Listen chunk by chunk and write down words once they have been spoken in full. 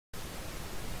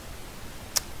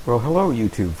Well, hello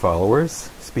YouTube followers.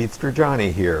 Speedster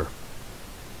Johnny here.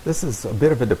 This is a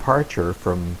bit of a departure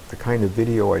from the kind of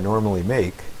video I normally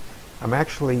make. I'm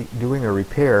actually doing a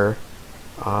repair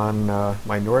on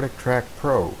my NordicTrack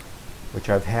Pro, which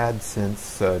I've had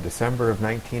since December of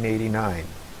 1989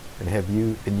 and have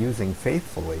been using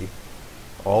faithfully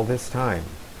all this time,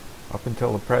 up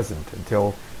until the present,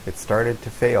 until it started to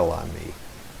fail on me.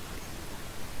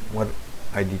 What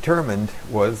I determined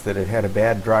was that it had a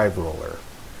bad drive roller.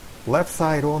 Left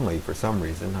side only for some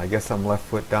reason. I guess I'm left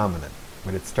foot dominant,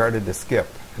 but it started to skip,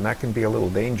 and that can be a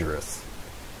little dangerous.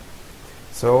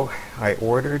 So I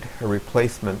ordered a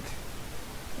replacement,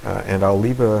 and I'll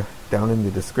leave down in the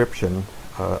description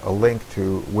a link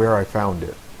to where I found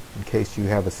it in case you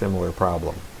have a similar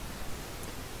problem.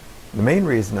 The main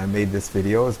reason I made this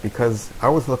video is because I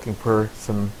was looking for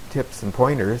some tips and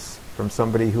pointers from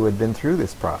somebody who had been through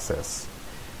this process.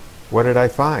 What did I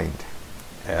find?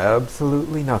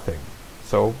 Absolutely nothing.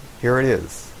 So here it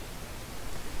is.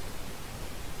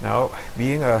 Now,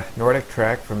 being a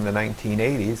NordicTrack from the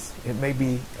 1980s, it may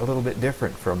be a little bit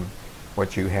different from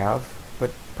what you have,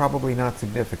 but probably not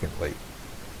significantly.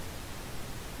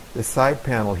 This side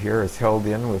panel here is held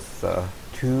in with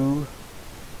two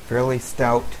fairly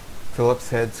stout Phillips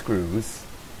head screws,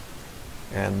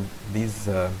 and these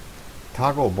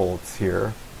toggle bolts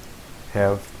here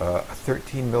have a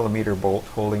 13mm bolt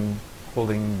holding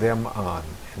them on,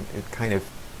 and it kind of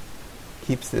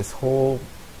keeps this whole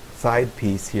side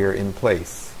piece here in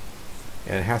place,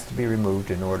 and it has to be removed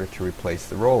in order to replace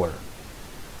the roller.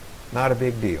 Not a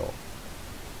big deal.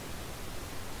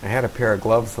 I had a pair of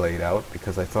gloves laid out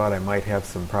because I thought I might have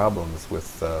some problems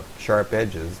with sharp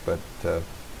edges, but you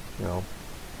know,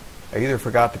 I either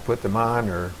forgot to put them on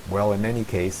or, well, in any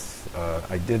case,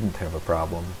 I didn't have a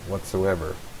problem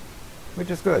whatsoever,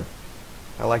 which is good.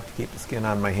 I like to keep the skin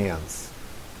on my hands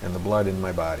and the blood in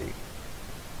my body.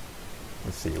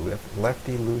 Let's see,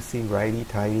 lefty loosey, righty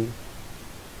tighty.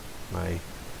 My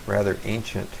rather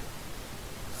ancient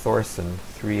Thorson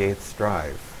 3/8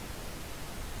 drive.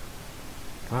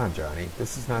 Come on, Johnny,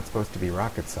 this is not supposed to be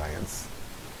rocket science.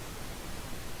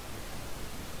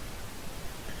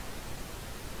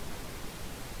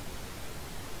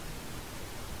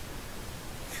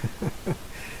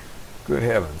 Good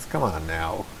heavens, come on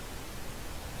now.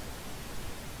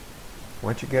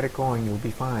 Once you get it going, you'll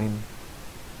be fine.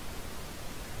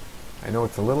 I know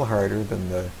it's a little harder than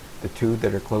the two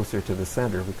that are closer to the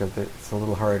center because it's a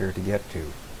little harder to get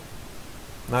to.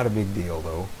 Not a big deal,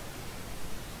 though.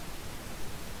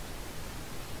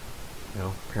 You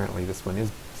know, apparently this one is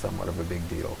somewhat of a big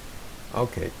deal.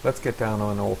 Okay, let's get down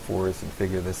on all fours and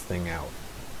figure this thing out.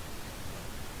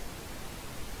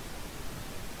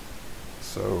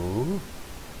 So,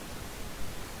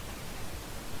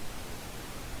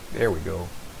 there we go.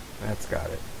 That's got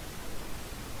it.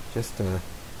 Just a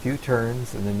few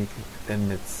turns, and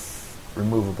then it's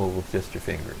removable with just your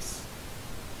fingers.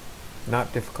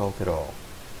 Not difficult at all.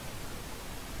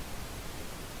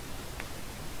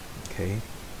 Okay.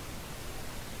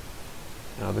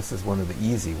 Now this is one of the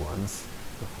easy ones.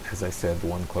 As I said, the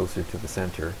one closer to the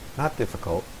center. Not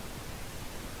difficult.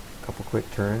 A couple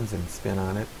quick turns and spin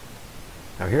on it.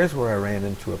 Now here's where I ran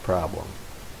into a problem,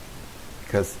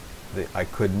 because I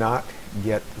could not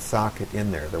get the socket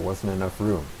in there. There wasn't enough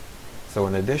room. So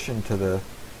in addition to the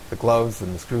gloves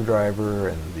and the screwdriver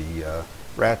and the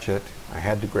ratchet, I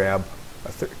had to grab a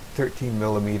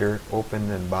 13mm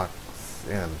open and box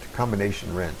end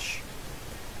combination wrench.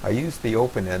 I used the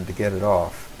open end to get it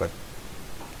off, but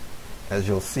as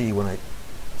you'll see when I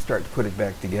start to put it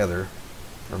back together,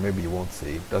 or maybe you won't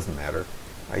see, it doesn't matter,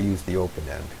 I used the open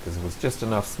end because it was just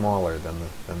enough smaller than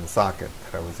the socket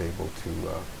that I was able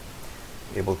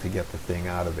to get the thing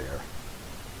out of there.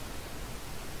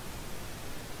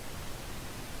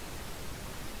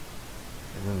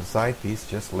 And then the side piece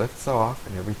just lifts off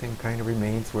and everything kind of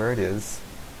remains where it is.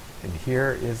 And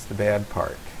here is the bad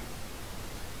part.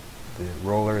 The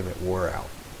roller that wore out.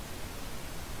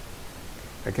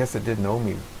 I guess it didn't owe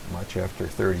me much after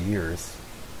 30 years.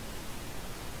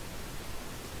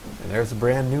 And there's a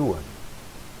brand new one.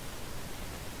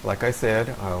 Like I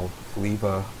said, I'll leave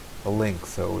a link,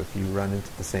 so if you run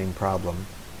into the same problem,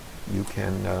 you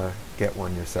can get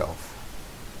one yourself.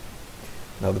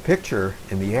 Now the picture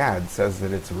in the ad says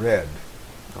that it's red.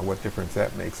 Now what difference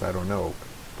that makes, I don't know.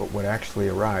 But what actually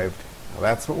arrived, now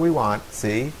that's what we want,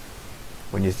 see?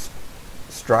 When you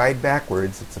stride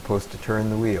backwards, it's supposed to turn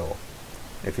the wheel.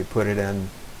 If you put it in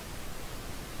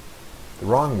the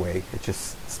wrong way, it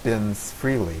just spins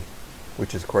freely,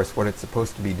 which is of course what it's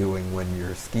supposed to be doing when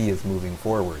your ski is moving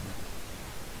forward.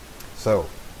 So,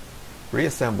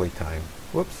 reassembly time.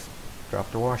 Whoops.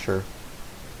 Dropped a washer.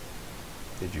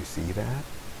 Did you see that?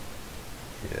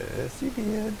 Yes, you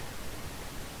did.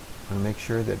 I want to make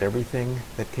sure that everything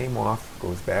that came off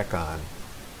goes back on.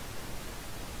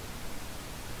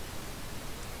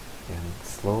 And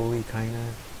slowly kind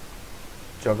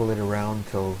of juggle it around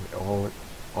till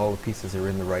all the pieces are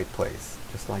in the right place.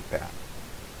 Just like that.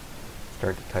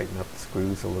 Start to tighten up the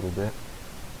screws a little bit.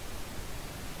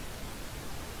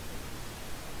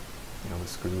 The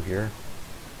screw here.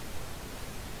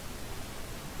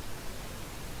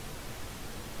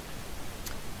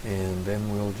 And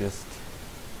then we'll just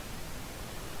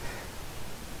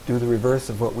do the reverse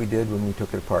of what we did when we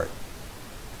took it apart.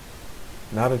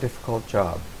 Not a difficult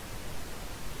job,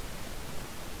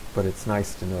 but it's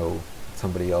nice to know that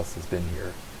somebody else has been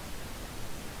here.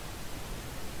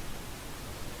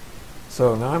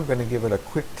 So now I'm going to give it a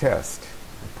quick test.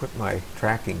 I put my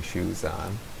tracking shoes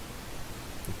on.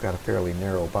 You've got a fairly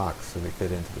narrow box, so they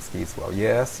fit into the skis well.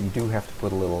 Yes, you do have to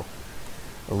put a little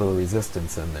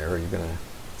resistance in there.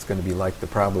 It's going to be like the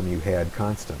problem you had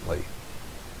constantly.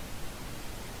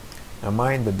 Now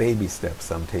mind the baby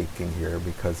steps I'm taking here,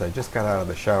 because I just got out of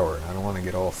the shower and I don't want to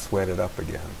get all sweated up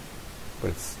again.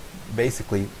 But it's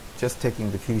basically just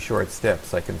taking the few short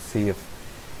steps. I can see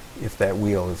if that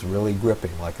wheel is really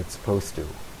gripping like it's supposed to.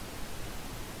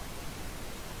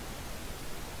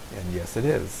 And yes, it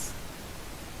is.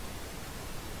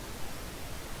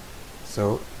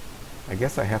 So I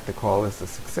guess I have to call this a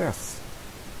success.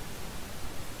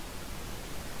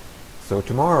 So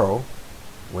tomorrow,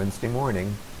 Wednesday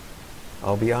morning,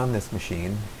 I'll be on this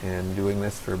machine and doing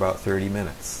this for about 30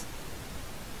 minutes.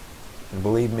 And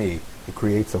believe me, it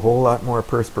creates a whole lot more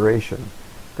perspiration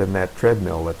than that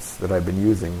treadmill that I've been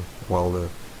using while the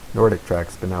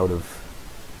NordicTrack's been out of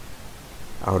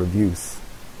use.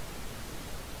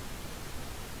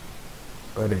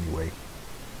 But anyway,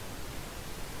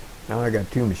 now I got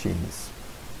two machines.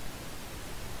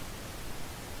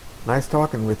 Nice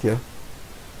talking with you.